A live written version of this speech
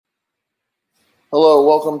Hello,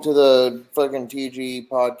 welcome to the fucking TG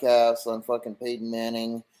podcast on fucking Peyton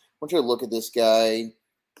Manning. I want you to look at this guy. He's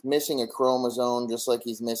missing a chromosome just like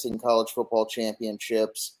he's missing college football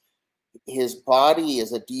championships. His body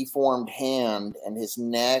is a deformed hand, and his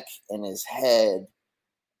neck and his head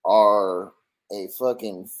are a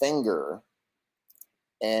fucking finger.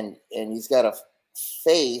 And he's got a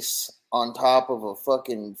face on top of a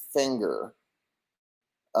fucking finger,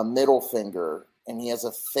 a middle finger, and he has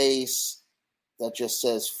a face that just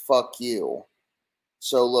says fuck you.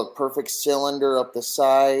 So look, perfect cylinder up the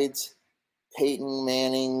sides. Peyton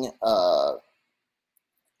Manning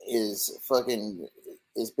is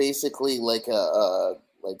basically like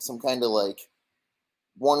like some kind of like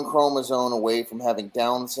one chromosome away from having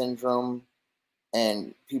Down syndrome,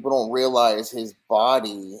 and people don't realize his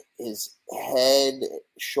body, his head,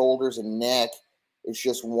 shoulders, and neck is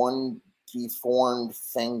just one deformed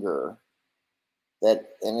finger.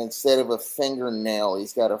 And instead of a fingernail,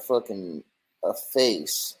 he's got a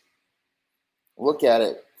face. Look at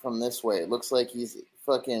it from this way. It looks like he's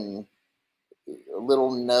fucking a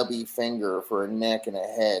little nubby finger for a neck and a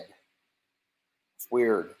head. It's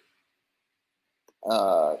weird.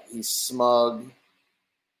 He's smug.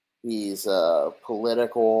 He's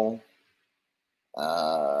political.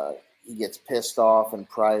 He gets pissed off in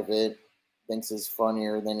private. Thinks he's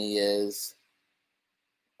funnier than he is.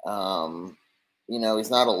 He's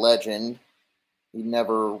not a legend. He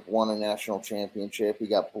never won a national championship. He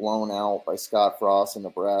got blown out by Scott Frost in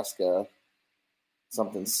Nebraska.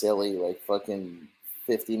 Something silly, like fucking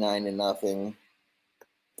 59-0.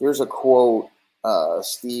 Here's a quote,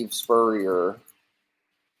 Steve Spurrier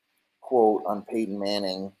quote on Peyton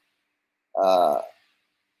Manning.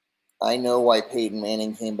 I know why Peyton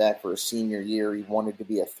Manning came back for his senior year. He wanted to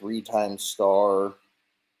be a 3-time star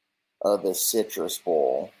of the Citrus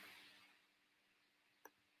Bowl.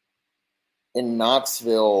 In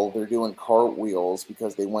Knoxville, they're doing cartwheels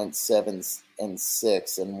because they went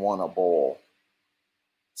 7-6 and won a bowl.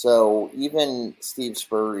 So even Steve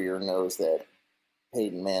Spurrier knows that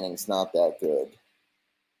Peyton Manning's not that good.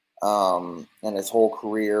 And his whole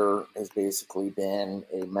career has basically been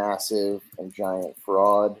a massive and giant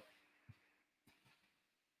fraud.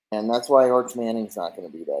 And that's why Arch Manning's not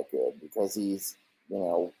going to be that good, because he's,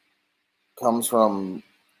 comes from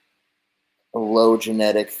a low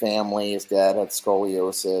genetic family. His dad had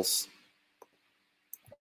scoliosis.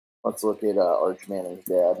 Let's look at Arch Manning's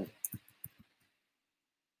dad.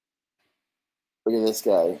 Look at this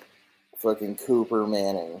guy, fucking Cooper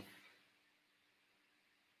Manning.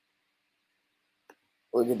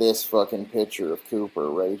 Look at this fucking picture of Cooper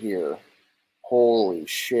right here. Holy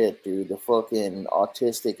shit, dude. The fucking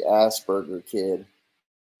autistic Asperger kid.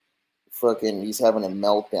 Fucking, he's having a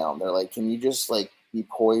meltdown. They're like, can you just, be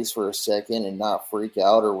poised for a second and not freak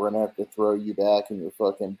out, or we're going to have to throw you back in your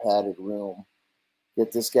fucking padded room.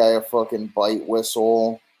 Get this guy a fucking bite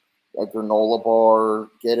whistle, a granola bar,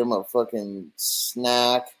 get him a fucking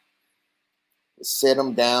snack, sit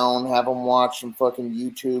him down, have him watch some fucking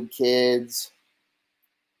YouTube Kids,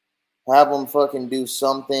 have him fucking do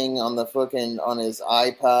something on his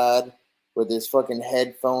iPad with his fucking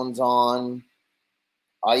headphones on,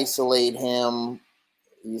 isolate him.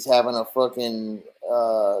 He's having a fucking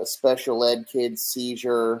special ed kid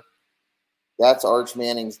seizure. That's Arch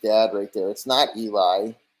Manning's dad right there. It's not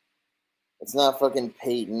Eli. It's not fucking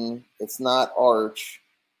Peyton. It's not Archie.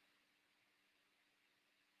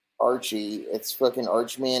 It's fucking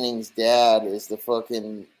Arch Manning's dad is the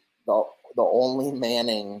only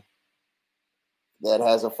Manning that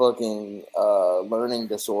has a fucking learning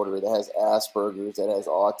disorder, that has Asperger's, that has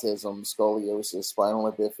autism, scoliosis,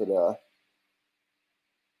 spinal bifida.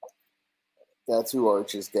 That's who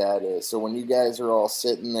Arch's dad is. So when you guys are all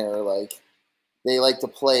sitting there, they like to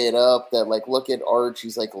play it up that, look at Arch,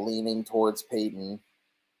 he's, leaning towards Peyton.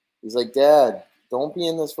 He's like, Dad, don't be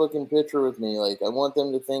in this fucking picture with me. I want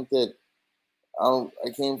them to think that I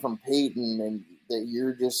came from Peyton and that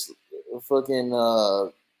you're just fucking,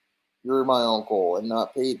 you're my uncle and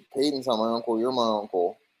not Peyton. Peyton's not my uncle, you're my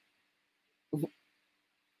uncle. I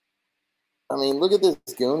mean, look at this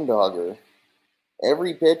goondogger.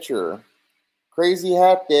 Every picture. Crazy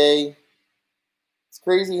hat day. It's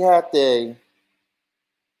crazy hat day.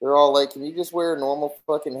 They're all like, can you just wear a normal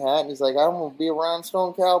fucking hat? And he's like, I'm going to be a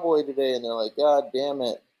rhinestone cowboy today. And they're like, God damn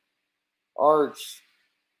it. Arch,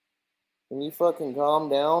 can you fucking calm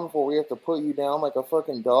down before we have to put you down like a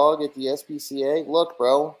fucking dog at the SPCA? Look,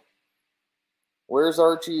 bro. Where's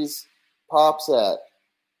Archie's pops at?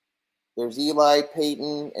 There's Eli,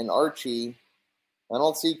 Peyton, and Archie. I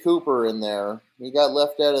don't see Cooper in there. He got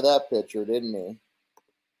left out of that picture, didn't he?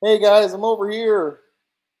 Hey, guys, I'm over here.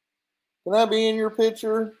 Can I be in your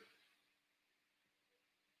picture?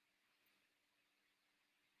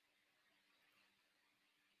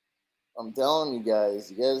 I'm telling you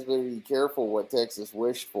guys better be careful what Texas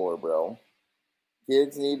wished for, bro.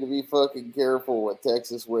 Kids need to be fucking careful what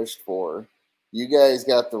Texas wished for. You guys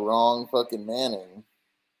got the wrong fucking Manning.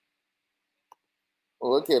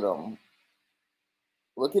 Look at him.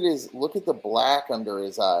 Look at the black under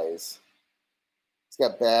his eyes. He's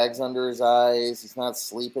got bags under his eyes. He's not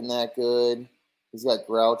sleeping that good. He's got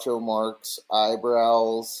Groucho Marx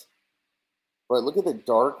eyebrows. But look at the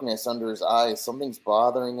darkness under his eyes. Something's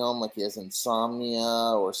bothering him, like he has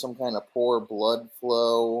insomnia or some kind of poor blood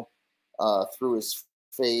flow through his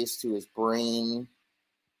face to his brain.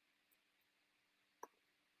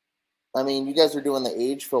 I mean, you guys are doing the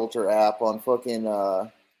age filter app on fucking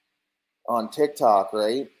on TikTok,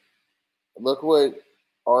 right? Look what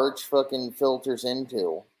Arch fucking filters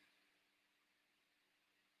into.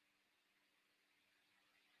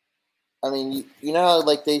 I mean, you know how,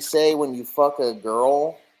 like, they say when you fuck a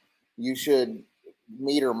girl, you should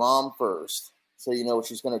meet her mom first so you know what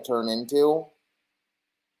she's going to turn into?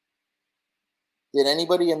 Did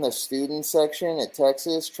anybody in the student section at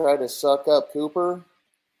Texas try to suck up Cooper?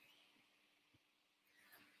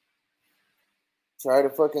 Try to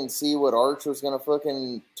fucking see what Arch was going to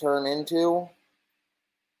fucking turn into?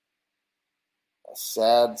 A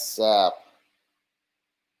sad sap.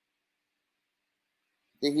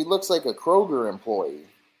 He looks like a Kroger employee.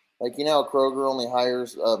 Like, you know, Kroger only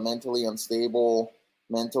hires mentally unstable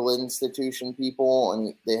mental institution people,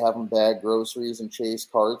 and they have them bag groceries and chase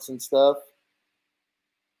carts and stuff.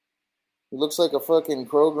 He looks like a fucking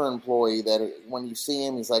Kroger employee that when you see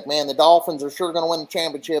him, he's like, man, the Dolphins are sure going to win the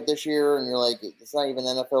championship this year. And you're like, it's not even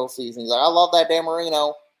NFL season. He's like, I love that Dan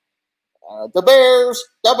Marino. The Bears,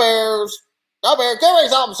 the Bears, the Bears, give me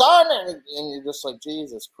something, son. And you're just like,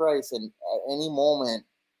 Jesus Christ. And at any moment,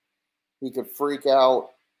 he could freak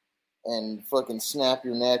out and fucking snap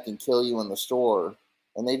your neck and kill you in the store.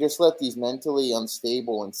 And they just let these mentally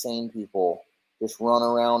unstable, insane people just run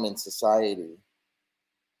around in society.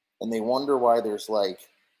 And they wonder why there's like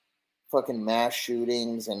fucking mass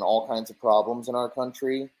shootings and all kinds of problems in our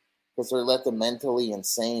country, because they're let the mentally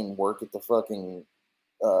insane work at the fucking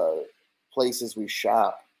places we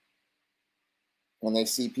shop. And they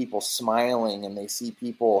see people smiling and they see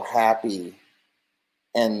people happy,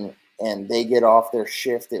 and they get off their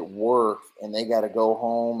shift at work and they got to go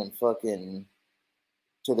home and fucking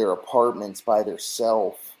to their apartments by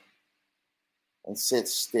themselves and sit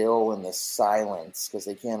still in the silence because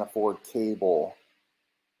they can't afford cable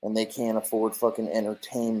and they can't afford fucking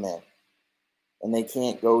entertainment and they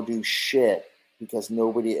can't go do shit because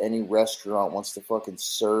any restaurant wants to fucking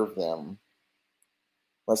serve them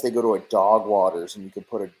unless they go to a dog waters and you can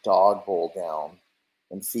put a dog bowl down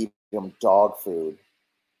and feed them dog food.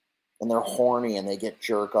 And they're horny and they get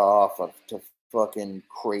jerk off to fucking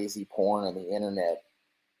crazy porn on the internet.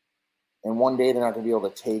 And one day they're not going to be able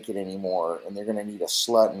to take it anymore. And they're going to need a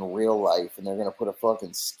slut in real life. And they're going to put a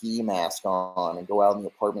fucking ski mask on and go out in the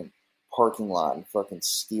apartment parking lot and fucking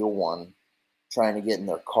steal one, trying to get in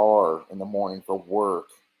their car in the morning for work.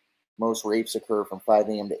 Most rapes occur from 5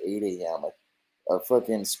 a.m. to 8 a.m. A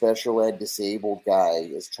fucking special ed disabled guy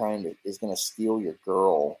is going to steal your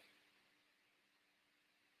girl.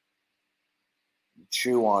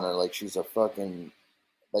 Chew on her like she's a fucking,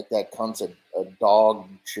 like that cunt's a dog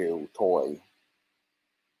chew toy.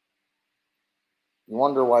 You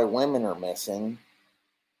wonder why women are missing.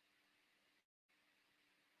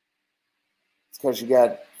 It's because you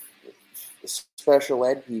got special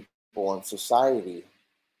ed people in society.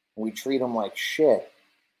 We treat them like shit.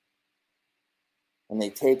 And they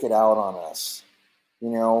take it out on us.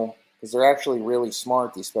 You know, because they're actually really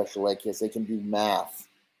smart, these special ed kids. They can do math.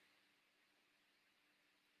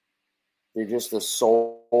 They're just a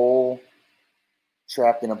soul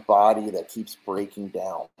trapped in a body that keeps breaking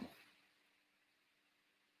down.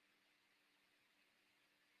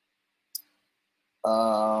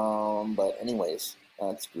 But anyways,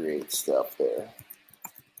 that's great stuff there.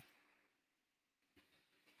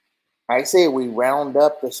 I say we round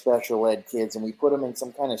up the special ed kids and we put them in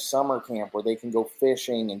some kind of summer camp where they can go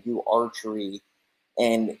fishing and do archery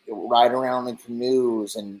and ride around in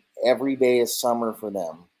canoes, and every day is summer for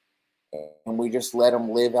them. And we just let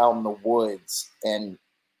them live out in the woods. And,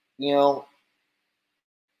 you know,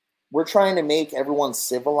 we're trying to make everyone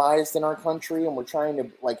civilized in our country, and we're trying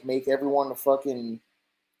to, like, make everyone to fucking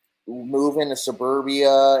move into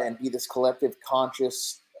suburbia and be this collective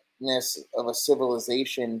consciousness of a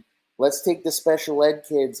civilization. Let's take the special ed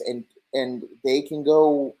kids and they can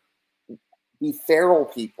go be feral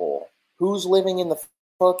people. Who's living in the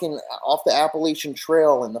fucking off the Appalachian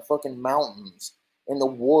Trail in the fucking mountains, in the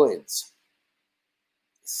woods.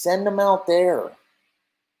 Send them out there.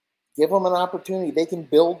 Give them an opportunity. They can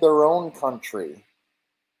build their own country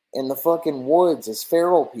in the fucking woods as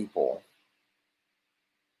feral people.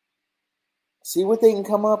 See what they can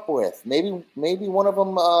come up with. Maybe one of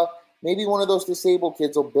them, maybe one of those disabled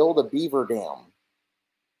kids will build a beaver dam,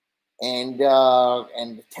 and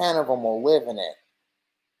 10 of them will live in it.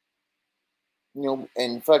 You know,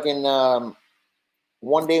 and fucking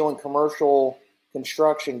one day when commercial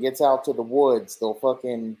construction gets out to the woods, they'll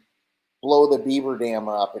fucking blow the beaver dam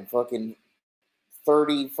up, and fucking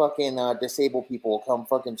 30 fucking disabled people will come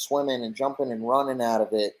fucking swimming and jumping and running out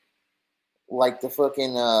of it, like the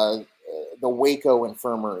fucking the Waco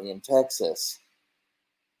Infirmary in Texas.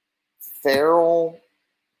 Feral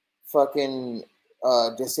fucking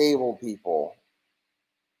disabled people.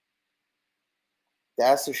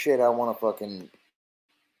 That's the shit I want to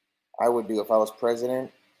I would do if I was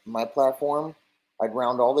president. My platform, I'd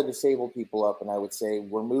round all the disabled people up and I would say,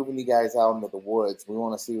 we're moving you guys out into the woods. We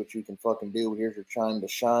want to see what you can fucking do. Here's your time to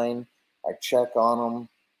shine. I'd check on them.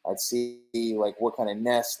 I'd see like what kind of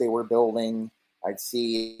nests they were building. I'd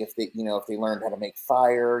see if they, if they learned how to make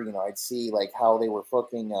fire. I'd see like how they were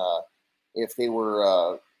fucking, if they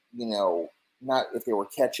were, not if they were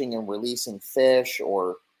catching and releasing fish,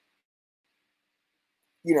 or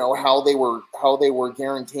how they were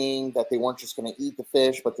guaranteeing that they weren't just going to eat the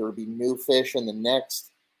fish, but there would be new fish in the next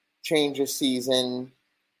change of season.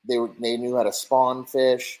 They knew how to spawn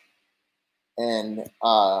fish, and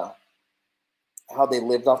how they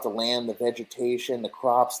lived off the land, the vegetation, the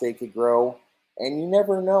crops they could grow. And you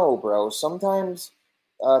never know, bro. Sometimes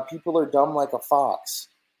people are dumb like a fox,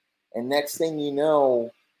 and next thing you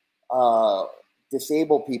know,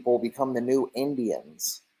 disabled people become the new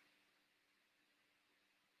Indians.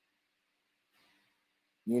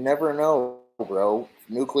 You never know, bro.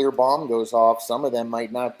 Nuclear bomb goes off, some of them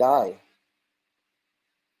might not die.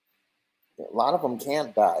 A lot of them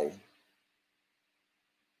can't die.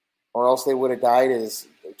 Or else they would have died as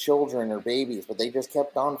children or babies, but they just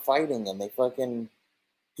kept on fighting, and they fucking,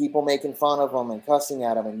 people making fun of them and cussing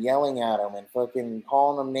at them and yelling at them and fucking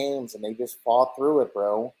calling them names, and they just fought through it,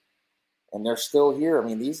 bro. And they're still here. I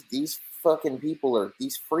mean, these fucking people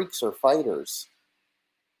these freaks are fighters.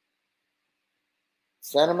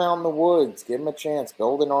 Send them out in the woods. Give them a chance.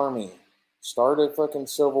 Build an army. Start a fucking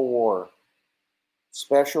civil war.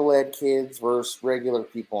 Special ed kids versus regular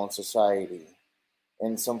people in society.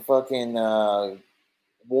 And some fucking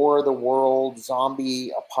War of the World,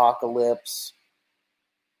 zombie apocalypse.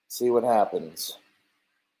 See what happens.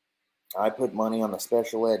 I put money on the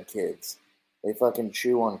special ed kids. They fucking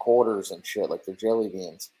chew on quarters and shit like they're jelly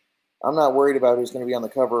beans. I'm not worried about who's going to be on the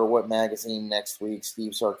cover of what magazine next week,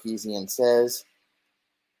 Steve Sarkisian says.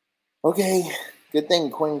 Okay, good thing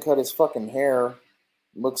Quinn cut his fucking hair.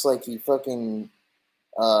 Looks like he fucking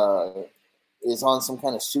is on some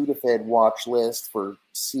kind of Sudafed watch list for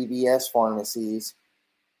CVS pharmacies.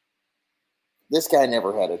 This guy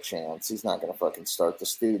never had a chance. He's not going to fucking start. The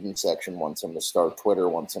student section wants him to start. Twitter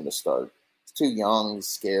wants him to start. He's too young. He's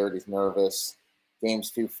scared. He's nervous. Game's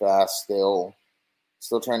too fast still.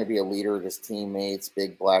 Still trying to be a leader of his teammates.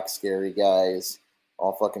 Big, black, scary guys.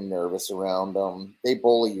 All fucking nervous around him. They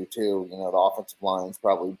bully you too. The offensive line's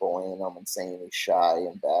probably bullying him and saying he's shy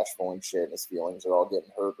and bashful and shit. And his feelings are all getting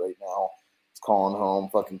hurt right now. He's calling home,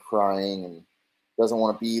 fucking crying, and doesn't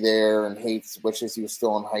want to be there, and wishes he was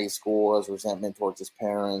still in high school, has resentment towards his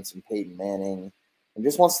parents and Peyton Manning, and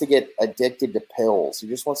just wants to get addicted to pills. He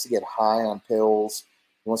just wants to get high on pills.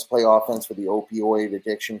 He wants to play offense for the opioid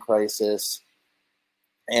addiction crisis.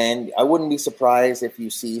 And I wouldn't be surprised if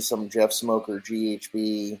you see some Jeff Smoker,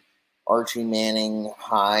 GHB, Archie Manning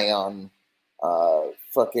high on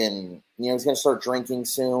fucking, he's going to start drinking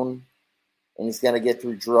soon. And he's going to get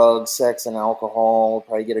through drugs, sex, and alcohol.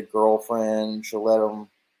 Probably get a girlfriend. She'll let him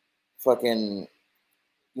fucking,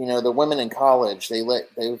 the women in college, they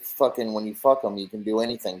fucking, when you fuck them, you can do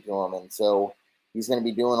anything to them. And so he's going to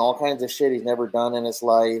be doing all kinds of shit he's never done in his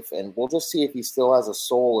life. And we'll just see if he still has a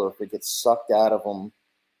soul or if it gets sucked out of him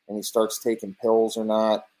and he starts taking pills or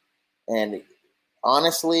not. And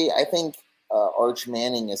honestly, I think Arch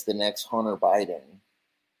Manning is the next Hunter Biden.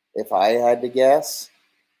 If I had to guess,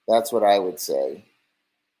 that's what I would say.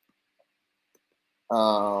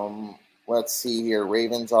 Let's see here.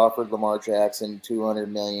 Ravens offered Lamar Jackson $200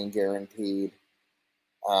 million guaranteed.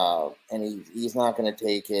 And he's not going to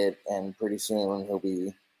take it. And pretty soon he'll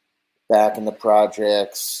be back in the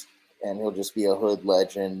projects and he'll just be a hood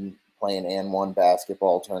legend playing and-one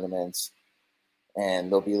basketball tournaments.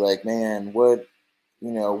 And they'll be like, man, what,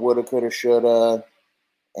 woulda, coulda, shoulda.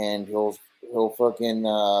 and he'll fucking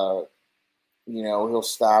he'll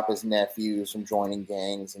stop his nephews from joining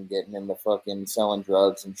gangs and getting into fucking selling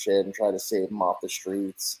drugs and shit and try to save them off the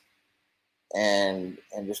streets and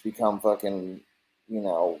just become fucking,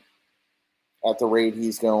 at the rate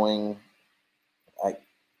he's going,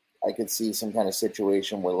 I could see some kind of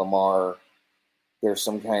situation where Lamar, there's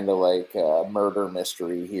some kind of like murder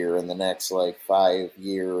mystery here in the next like 5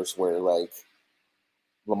 years where like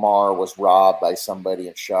Lamar was robbed by somebody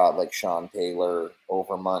and shot like Sean Taylor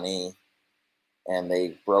over money, and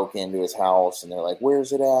they broke into his house and they're like,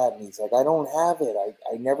 "Where's it at?" And he's like, "I don't have it.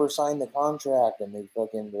 I never signed the contract." And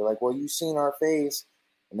they're like, "Well, you've seen our face,"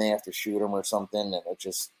 and they have to shoot him or something, and it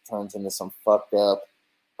just turns into some fucked up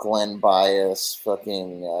Glenn Bias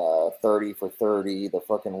fucking 30 for 30, the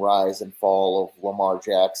fucking rise and fall of Lamar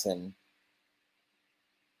Jackson.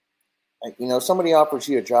 Somebody offers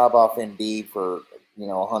you a job off Indeed for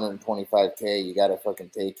 125K, you got to fucking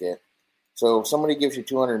take it. So if somebody gives you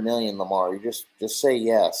 200 million, Lamar, you just say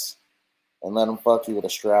yes and let them fuck you with a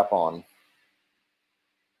strap on.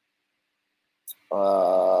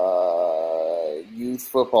 Youth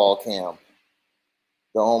football camp,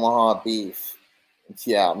 the Omaha Beef.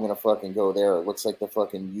 Yeah, I'm gonna fucking go there. It looks like the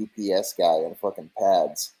fucking UPS guy in fucking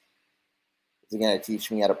pads. Is he gonna teach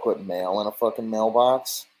me how to put mail in a fucking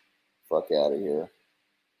mailbox? Fuck out of here.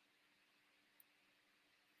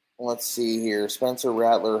 Let's see here. Spencer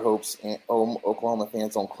Rattler hopes Oklahoma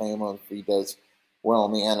fans don't claim him if he does well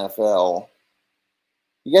in the NFL.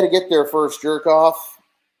 You got to get there first, jerk off.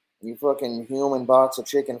 You fucking human box of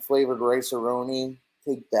chicken flavored rice-a-roni.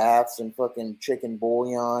 Take baths in fucking chicken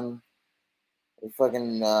bouillon.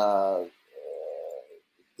 Fucking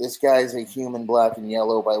this guy's a Human Black and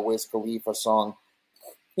Yellow by Wiz Khalifa song.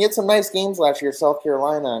 He had some nice games last year at South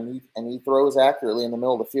Carolina, and he throws accurately in the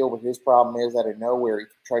middle of the field, but his problem is out of nowhere he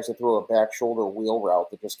tries to throw a back shoulder wheel route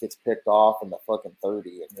that just gets picked off in the fucking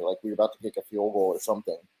 30, and you're like, we're about to kick a field goal or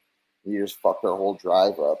something. We just fucked our whole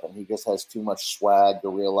drive up, and he just has too much swag to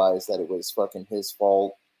realize that it was fucking his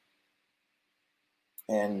fault.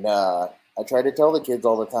 And I try to tell the kids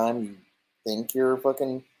all the time, you think you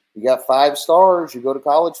got 5 stars, you go to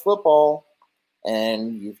college football,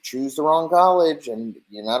 and you choose the wrong college, and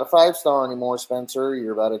you're not a 5-star anymore, Spencer.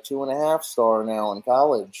 You're about a 2.5 star now in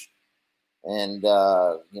college. And,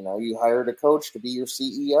 you hired a coach to be your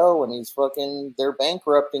CEO, and they're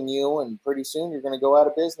bankrupting you, and pretty soon you're going to go out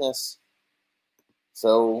of business.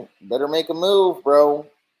 So better make a move, bro.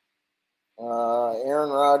 Aaron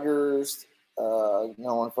Rodgers, no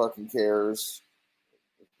one fucking cares.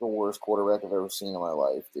 The worst quarterback I've ever seen in my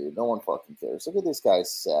life, dude. No one fucking cares. Look at this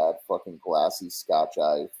guy's sad, fucking glassy Scotch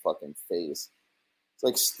eye fucking face. It's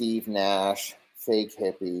like Steve Nash, fake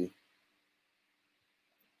hippie.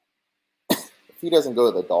 If he doesn't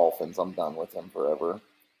go to the Dolphins, I'm done with him forever.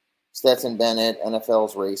 Stetson Bennett,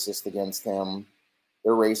 NFL's racist against him.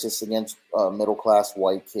 They're racist against middle-class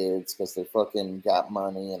white kids because they fucking got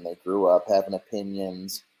money and they grew up having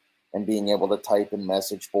opinions and being able to type in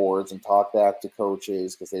message boards and talk back to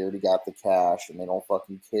coaches because they already got the cash and they don't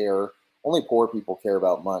fucking care. Only poor people care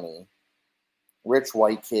about money. Rich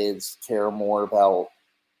white kids care more about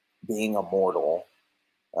being immortal,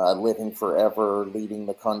 living forever, leading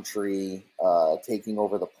the country, taking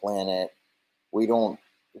over the planet.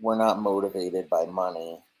 We're not motivated by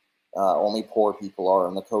money. Only poor people are,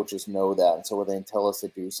 and the coaches know that. And so when they tell us to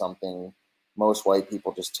do something, most white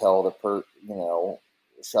people just tell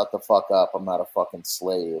shut the fuck up, I'm not a fucking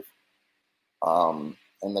slave. And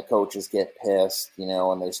the coaches get pissed,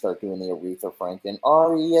 and they start doing the Aretha Franklin,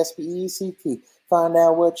 R-E-S-P-E-C-T, find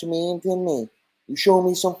out what you mean to me. You show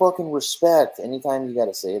me some fucking respect. Anytime you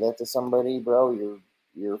gotta say that to somebody, bro,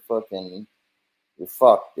 you're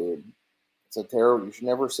fucked, dude. It's a terrible, you should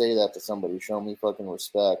never say that to somebody. Show me fucking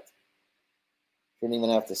respect. Shouldn't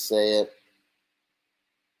even have to say it.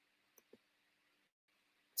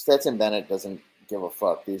 Stetson Bennett doesn't give a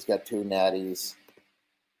fuck. He's got 2 natties,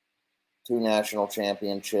 2 national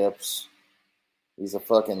championships. He's a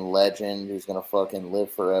fucking legend who's gonna fucking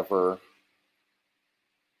live forever.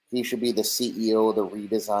 He should be the CEO of the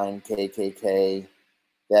redesigned KKK.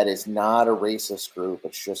 That is not a racist group.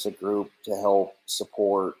 It's just a group to help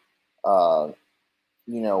support,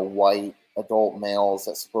 white adult males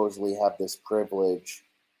that supposedly have this privilege.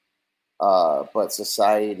 But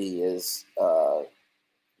society is,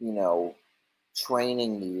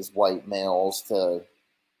 training these white males to,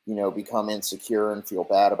 become insecure and feel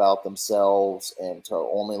bad about themselves and to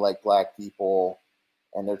only like black people.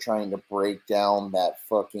 And they're trying to break down that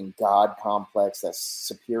fucking God complex, that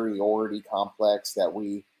superiority complex that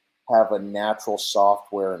we have a natural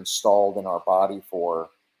software installed in our body for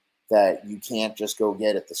that you can't just go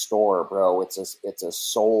get at the store, bro. It's a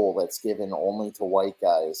soul that's given only to white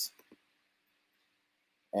guys.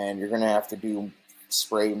 And you're going to have to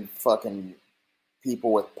spray fucking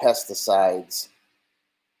people with pesticides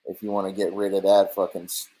if you want to get rid of that fucking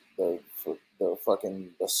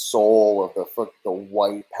the soul of the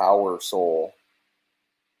white power soul.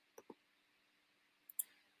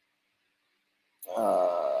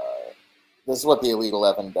 This is what the Elite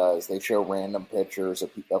 11 does. They show random pictures of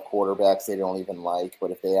quarterbacks they don't even like,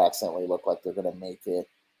 but if they accidentally look like they're going to make it,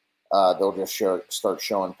 they'll just start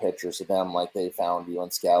showing pictures of them like they found you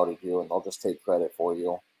and scouted you, and they'll just take credit for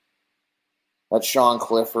you. That's Sean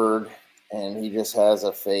Clifford, and he just has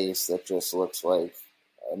a face that just looks like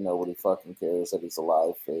nobody fucking cares that he's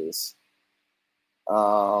alive face.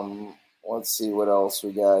 Let's see what else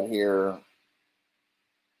we got here.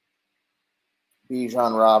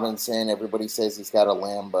 Bijan Robinson, everybody says he's got a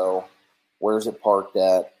Lambo. Where's it parked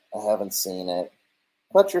at? I haven't seen it.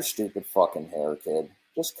 Cut your stupid fucking hair, kid.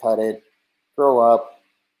 Just cut it. Grow up.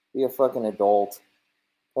 Be a fucking adult.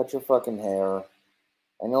 Cut your fucking hair.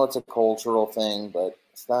 I know it's a cultural thing, but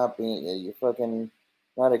stop being... You're fucking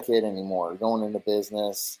not a kid anymore. You're going into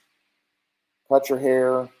business. Cut your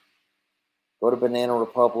hair. Go to Banana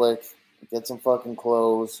Republic. Get some fucking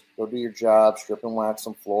clothes. Go do your job. Strip and wax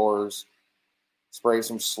some floors. Spray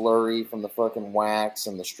some slurry from the fucking wax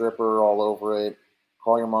and the stripper all over it.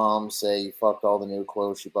 Call your mom, say you fucked all the new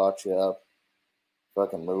clothes she bought you up.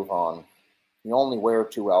 Fucking move on. You only wear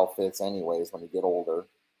 2 outfits anyways when you get older.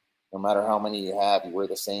 No matter how many you have, you wear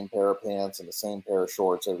the same pair of pants and the same pair of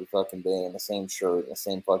shorts every fucking day and the same shirt and the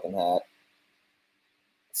same fucking hat.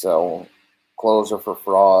 So, clothes are for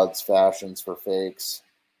frauds, fashions for fakes.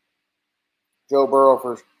 Joe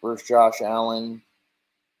Burrow versus Josh Allen.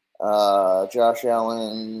 Josh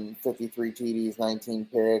Allen, 53 TDs, 19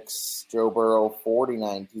 picks. Joe Burrow,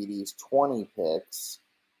 49 TDs, 20 picks.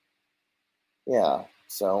 Yeah,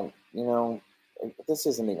 so, this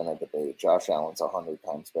isn't even a debate. Josh Allen's 100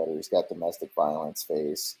 times better. He's got domestic violence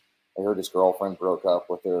face. I heard his girlfriend broke up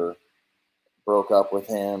with him.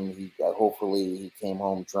 Hopefully he came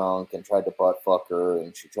home drunk and tried to butt fuck her,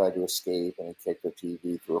 and she tried to escape, and he kicked her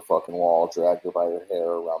TV through a fucking wall, dragged her by her hair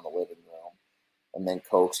around the living room, and then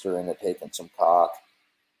coaxed her into taking some cock.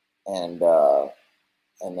 And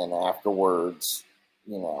then afterwards,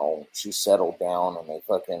 she settled down and they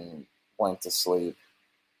fucking went to sleep.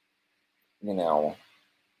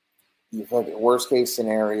 You've had the worst case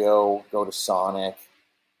scenario, go to Sonic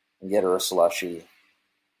and get her a slushie.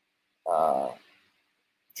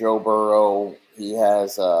 Joe Burrow, he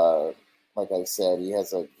has, like I said, he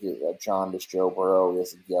has a jaundiced Joe Burrow. He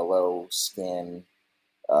has a yellow skin.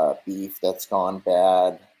 Beef that's gone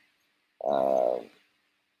bad.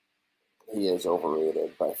 He is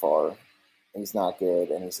overrated by far. He's not good,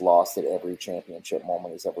 and he's lost at every championship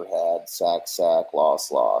moment he's ever had. Sack,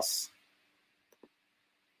 loss.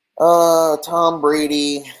 Tom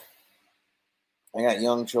Brady. I got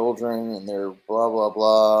young children, and they're blah, blah,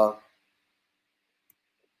 blah.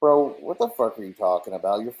 Bro, what the fuck are you talking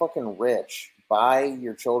about? You're fucking rich. Buy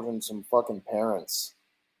your children some fucking parents.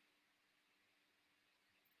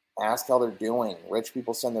 Ask how they're doing. Rich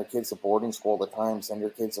people send their kids to boarding school all the time. Send your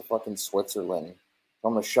kids to fucking Switzerland.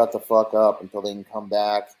 Tell them to shut the fuck up until they can come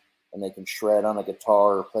back and they can shred on a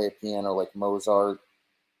guitar or play a piano like Mozart,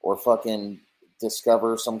 or fucking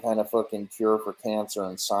discover some kind of fucking cure for cancer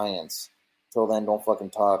in science. Till then, don't fucking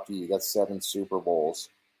talk to you. You got 7 Super Bowls.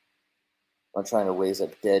 I'm not trying to raise a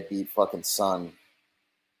deadbeat fucking son.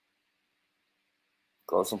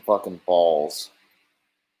 Grow some fucking balls.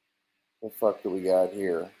 What the fuck do we got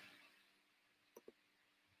here?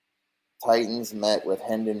 Titans met with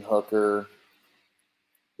Hendon Hooker.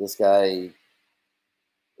 This guy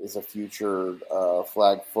is a future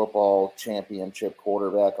flag football championship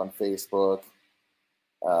quarterback on Facebook.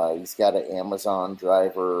 He's got an Amazon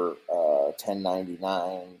driver,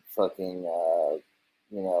 1099, fucking,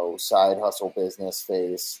 side hustle business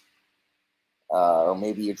face. Or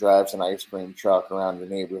maybe he drives an ice cream truck around your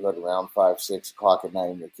neighborhood around 5, 6 o'clock at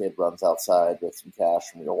night, and your kid runs outside with some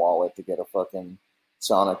cash from your wallet to get a fucking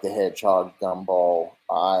Sonic the Hedgehog gumball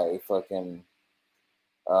fucking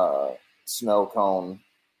snow cone,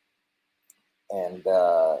 and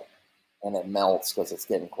it melts because it's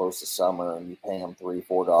getting close to summer, and you pay him $3,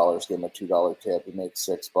 $4, give him a $2 tip, he makes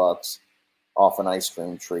 $6 off an ice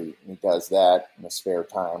cream treat, and he does that in his spare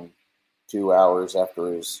time, 2 hours after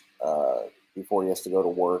his before he has to go to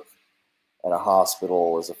work at a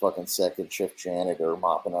hospital as a fucking second shift janitor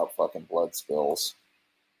mopping up fucking blood spills.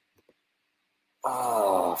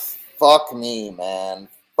 Oh, fuck me, man.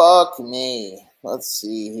 Fuck me. Let's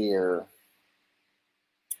see here.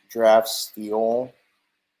 draft steal.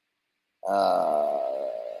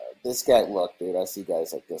 This guy, look, dude, I see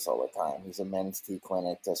guys like this all the time. He's a men's T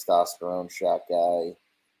clinic, testosterone shot guy.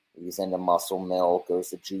 He's into muscle milk, goes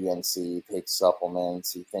to GNC, takes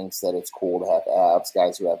supplements. He thinks that it's cool to have abs.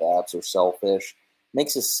 Guys who have abs are selfish.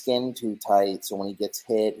 Makes his skin too tight, so when he gets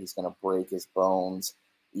hit, he's going to break his bones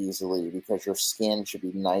easily because your skin should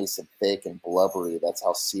be nice and thick and blubbery. That's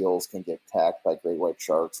how seals can get attacked by great white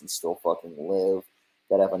sharks and still fucking live.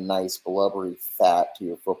 Got to have a nice blubbery fat to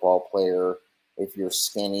your football player. If you're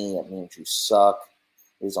skinny, it means you suck.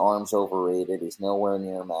 His arm's overrated. He's nowhere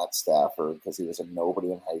near Matt Stafford because he was a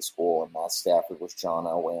nobody in high school, and Matt Stafford was John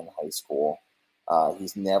Elway in high school.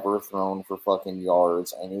 He's never thrown for fucking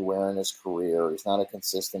yards anywhere in his career. He's not a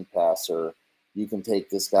consistent passer. You can take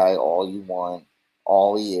this guy all you want.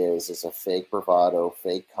 All he is a fake bravado,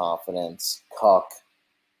 fake confidence, cuck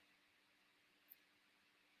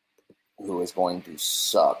who is going to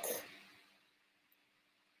suck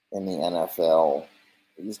in the NFL.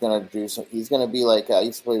 He's gonna do some. He's gonna be like I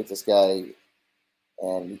used to play with this guy,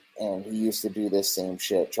 and he used to do this same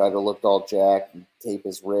shit. Try to look all jacked and tape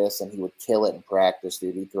his wrists, and he would kill it in practice,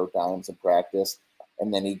 dude. He'd throw dimes in practice,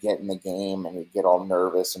 and then he'd get in the game and he'd get all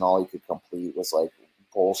nervous, and all he could complete was like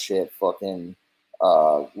bullshit, fucking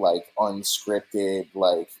like unscripted,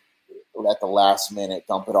 like at the last minute,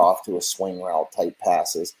 dump it off to a swing route type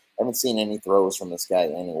passes. I haven't seen any throws from this guy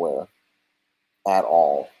anywhere at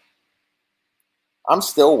all. I'm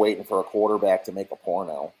still waiting for a quarterback to make a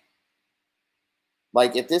porno.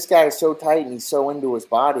 Like, if this guy is so tight and he's so into his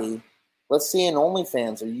body, let's see in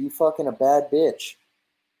OnlyFans. Are you fucking a bad bitch?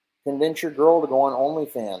 Convince your girl to go on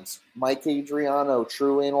OnlyFans. Mike Adriano,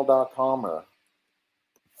 trueanal.com.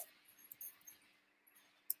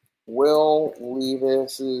 Will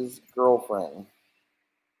Levis's girlfriend.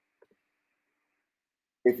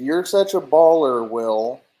 If you're such a baller,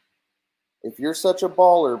 Will, if you're such a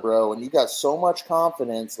baller, bro, and you got so much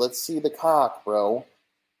confidence, let's see the cock, bro.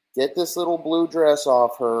 Get this little blue dress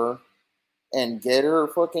off her and get her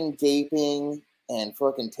fucking gaping and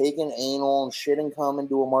fucking taking anal and shit and cum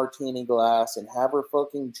into a martini glass and have her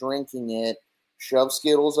fucking drinking it, shove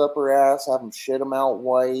Skittles up her ass, have them shit them out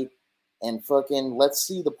white, and fucking let's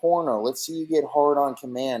see the porno. Let's see you get hard on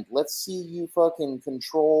command. Let's see you fucking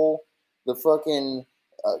control the fucking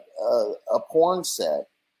a porn set.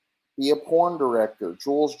 Be a porn director.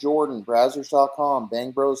 Jules Jordan, Brazzers.com,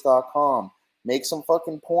 Bangbros.com. Make some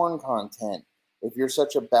fucking porn content. If you're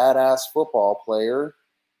such a badass football player,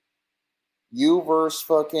 you versus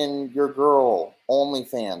fucking your girl,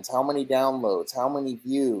 OnlyFans. How many downloads? How many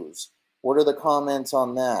views? What are the comments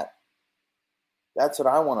on that? That's what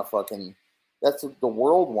I want to fucking, that's what the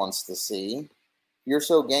world wants to see. You're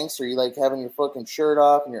so gangster, you like having your fucking shirt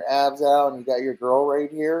off and your abs out and you got your girl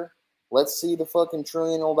right here. Let's see the fucking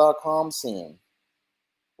trueanal.com scene.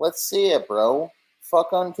 Let's see it, bro.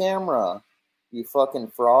 Fuck on camera. You fucking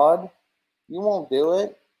fraud. You won't do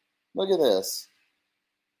it. Look at this.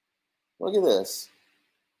 Look at this.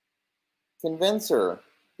 Convince her.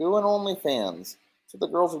 Do an OnlyFans. That's what the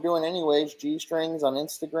girls are doing anyways. G-strings on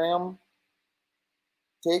Instagram.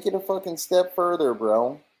 Take it a fucking step further,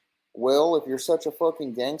 bro. Will, if you're such a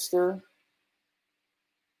fucking gangster,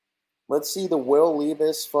 let's see the Will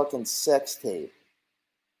Levis fucking sex tape.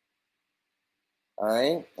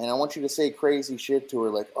 Alright? And I want you to say crazy shit to her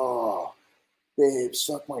like, oh, babe,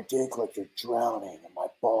 suck my dick like you're drowning and my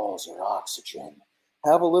balls are oxygen.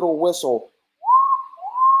 Have a little whistle.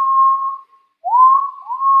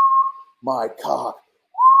 My cock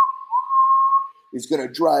is going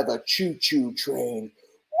to drive a choo-choo train.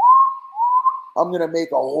 I'm going to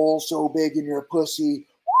make a hole so big in your pussy.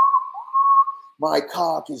 My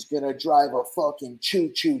cock is going to drive a fucking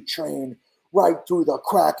choo-choo train right through the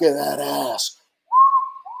crack of that ass.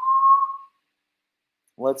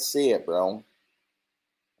 Let's see it, bro.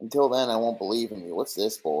 Until then, I won't believe in you. What's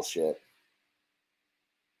this bullshit?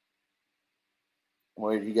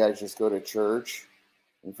 Where did you guys just go to church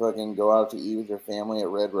and fucking go out to eat with your family at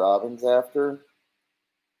Red Robin's after?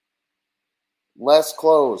 Less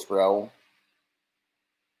clothes, bro.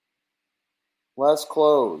 Less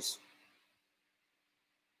clothes.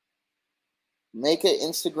 Make an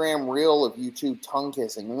Instagram reel of you two tongue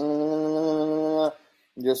kissing.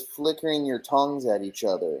 Just flickering your tongues at each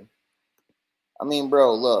other. I mean,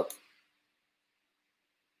 bro, look.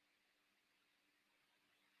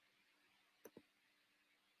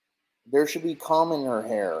 There should be cum in her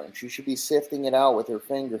hair, and she should be sifting it out with her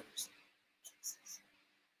fingers.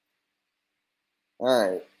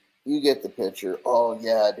 Alright, you get the picture. Oh,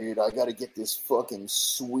 yeah, dude, I gotta get this fucking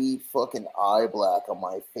sweet fucking eye black on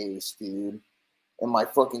my face, dude. And my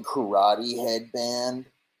fucking karate headband.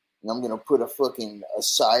 And I'm gonna put a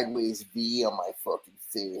sideways V on my fucking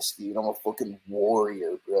face, dude. I'm a fucking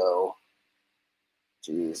warrior, bro.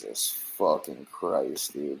 Jesus fucking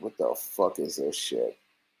Christ, dude. What the fuck is this shit?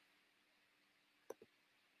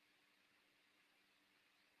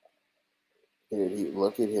 Dude,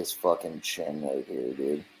 look at his fucking chin right here,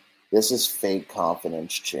 dude. This is fake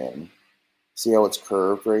confidence chin. See how it's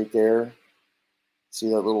curved right there? See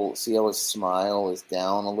how his smile is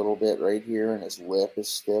down a little bit right here and his lip is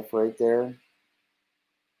stiff right there?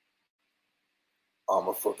 I'm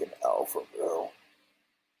a fucking alpha, bro.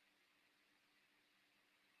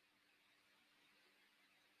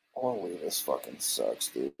 Holy, this fucking sucks,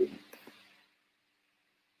 dude.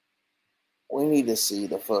 We need to see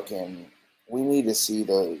the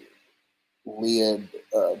Leah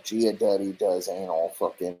Gia Duddy does anal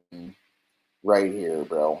fucking right here,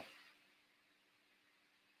 bro.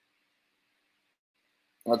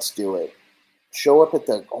 Let's do it. Show up at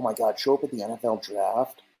the NFL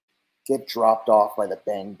draft. Get dropped off by the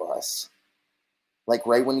bang bus. Like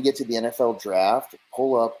right when you get to the NFL draft,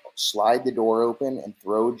 pull up, slide the door open, and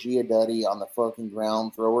throw Gia Duddy on the fucking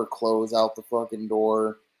ground, throw her clothes out the fucking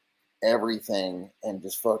door, everything, and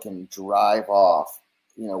just fucking drive off.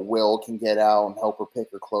 You know, Will can get out and help her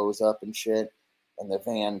pick her clothes up and shit, and the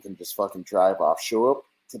van can just fucking drive off. Show up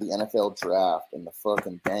to the NFL draft in the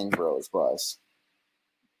fucking Bang Bros bus.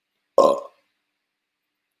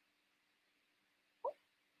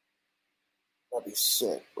 That'd be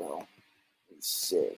sick, bro. That'd be sick.